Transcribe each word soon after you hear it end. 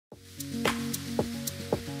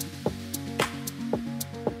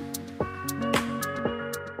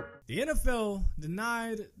NFL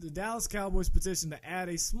denied the Dallas Cowboys petition to add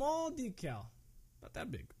a small decal, not that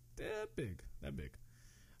big,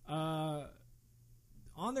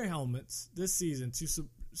 on their helmets this season to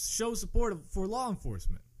show support for law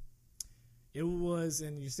enforcement. It was,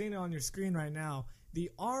 and you're seeing it on your screen right now, the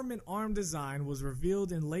arm design was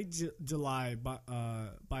revealed in late July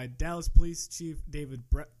by Dallas Police Chief David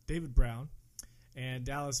Brown and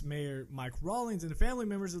Dallas Mayor Mike Rawlings and the family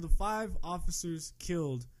members of the 5 officers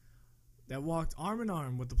killed that walked arm in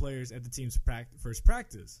arm with the players at the team's first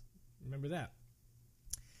practice. Remember that.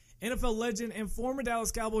 NFL legend and former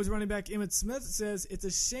Dallas Cowboys running back Emmitt Smith says it's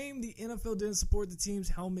a shame the NFL didn't support the team's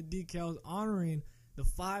helmet decals honoring the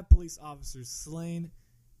 5 police officers slain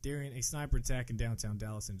during a sniper attack in downtown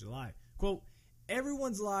Dallas in July. Quote,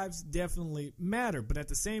 everyone's lives definitely matter, but at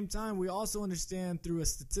the same time, we also understand through a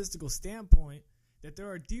statistical standpoint that there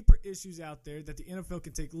are deeper issues out there that the NFL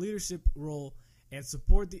can take leadership role and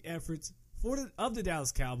support the efforts of the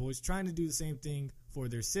Dallas Cowboys trying to do the same thing for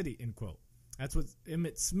their city, end quote. That's what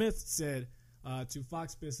Emmitt Smith said to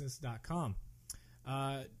FoxBusiness.com.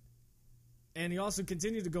 And he also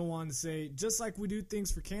continued to go on to say, just like we do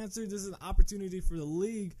things for cancer, this is an opportunity for the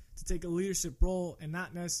league to take a leadership role and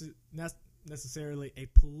not necessarily a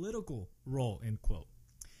political role, end quote.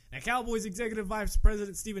 Now, Cowboys Executive Vice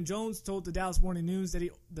President Stephen Jones told the Dallas Morning News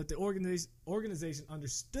that the organization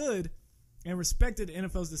understood and respected the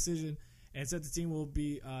NFL's decision and said the team will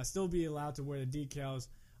still be allowed to wear the decals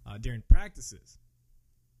during practices.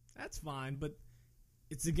 That's fine, but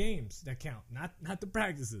it's the games that count, not the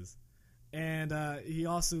practices. And he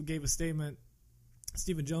also gave a statement.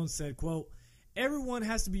 Stephen Jones said, quote, everyone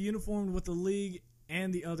has to be uniformed with the league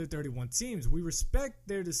and the other 31 teams. We respect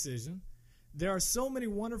their decision. There are so many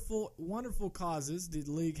wonderful, wonderful causes the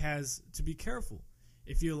league has to be careful.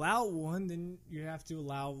 If you allow one, then you have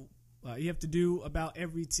to do about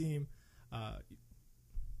every team.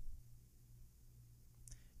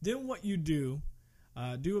 Then what you do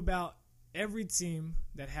about every team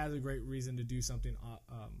that has a great reason to do something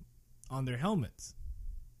on their helmets.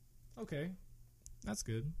 Okay, that's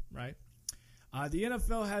good, right? The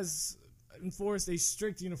NFL has enforced a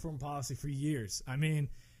strict uniform policy for years. I mean,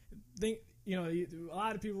 a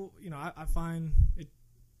lot of people, I find it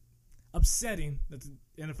upsetting that the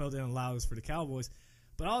NFL didn't allow this for the Cowboys,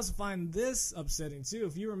 but I also find this upsetting too.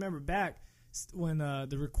 If you remember back when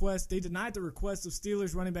they denied the request of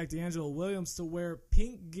Steelers running back DeAngelo Williams to wear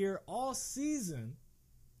pink gear all season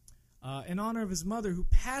in honor of his mother who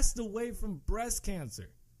passed away from breast cancer.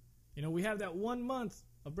 We have that 1 month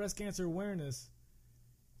of breast cancer awareness,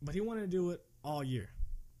 but he wanted to do it all year.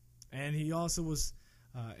 And he also was,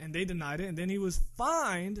 and they denied it, and then he was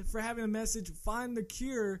fined for having a message, "Find the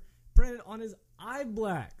cure," printed on his eye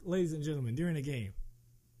black, ladies and gentlemen, during a game.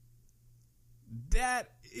 That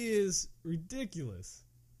is ridiculous.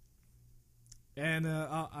 And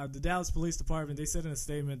the Dallas Police Department, they said in a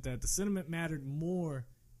statement that the sentiment mattered more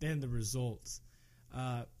than the results.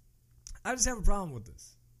 I just have a problem with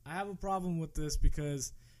this. I have a problem with this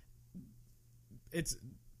because it's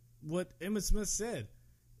what Emmitt Smith said.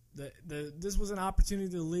 This was an opportunity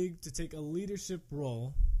to the league to take a leadership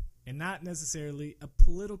role and not necessarily a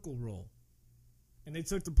political role. And they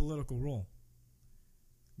took the political role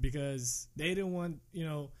because they didn't want,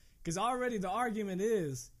 because already the argument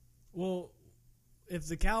is, well, if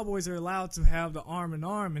the Cowboys are allowed to have the arm in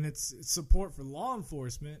arm and it's support for law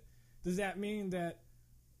enforcement, does that mean that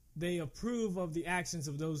they approve of the actions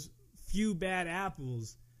of those few bad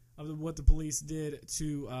apples of what the police did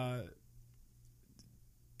to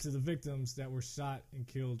the victims that were shot and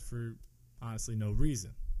killed for honestly no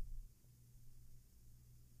reason?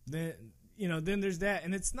 Then there's that,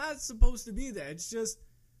 and it's not supposed to be that. It's just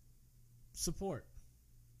support,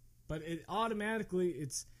 but it automatically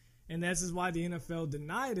and this is why the NFL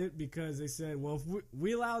denied it, because they said, well, if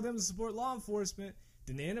we allow them to support law enforcement,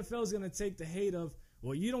 then the NFL is going to take the hate of,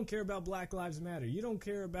 well, you don't care about Black Lives Matter, you don't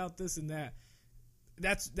care about this and that.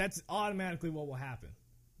 That's automatically what will happen.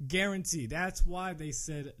 Guaranteed. That's why they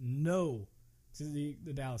said no to the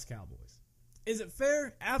Dallas Cowboys. Is it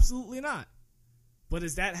fair? Absolutely not. But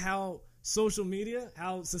is that how social media,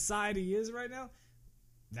 how society is right now?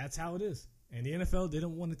 That's how it is. And the NFL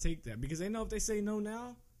didn't want to take that because they know if they say no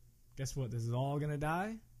now, guess what? This is all going to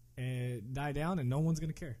die down, and no one's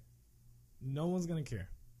going to care. No one's going to care.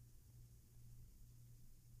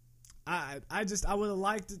 I would have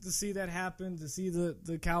liked to see that happen, to see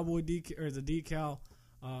the Cowboy decal, or the decal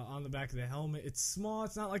on the back of the helmet. It's small.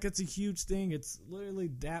 It's not like it's a huge thing. It's literally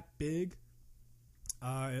that big.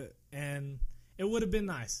 And it would have been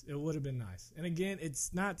nice. It would have been nice. And again,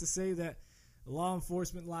 it's not to say that law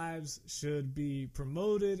enforcement lives should be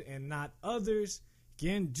promoted and not others.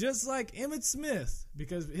 Again, just like Emmitt Smith,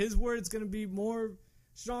 because his word is going to be more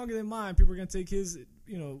stronger than mine. People are going to take his,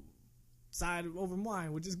 side over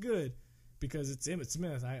mine, which is good because it's Emmitt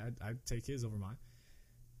Smith. I take his over mine.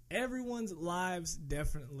 Everyone's lives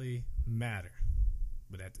definitely matter.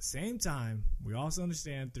 But at the same time, we also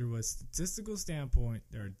understand through a statistical standpoint,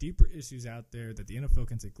 there are deeper issues out there that the NFL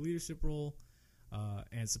can take leadership role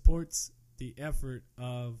and supports the effort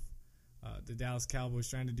of the Dallas Cowboys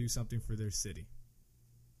trying to do something for their city.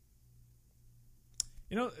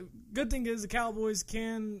 Good thing is the Cowboys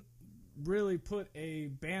can really put a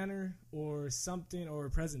banner or something or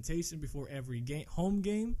a presentation before every home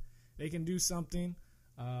game. They can do something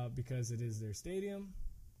because it is their stadium.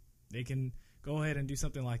 They can go ahead and do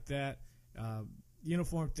something like that.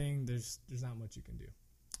 Uniform thing, there's not much you can do.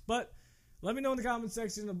 But let me know in the comment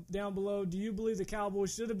section down below, do you believe the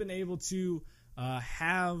Cowboys should have been able to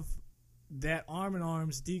have that Arm in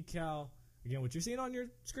Arms decal, again, what you're seeing on your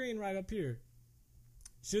screen right up here?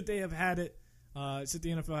 Should they have had it? Should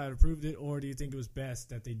the NFL have approved it? Or do you think it was best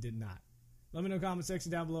that they did not? Let me know in the comment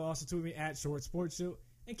section down below. Also tweet me at Short Sports Show.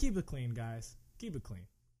 And keep it clean, guys. Keep it clean.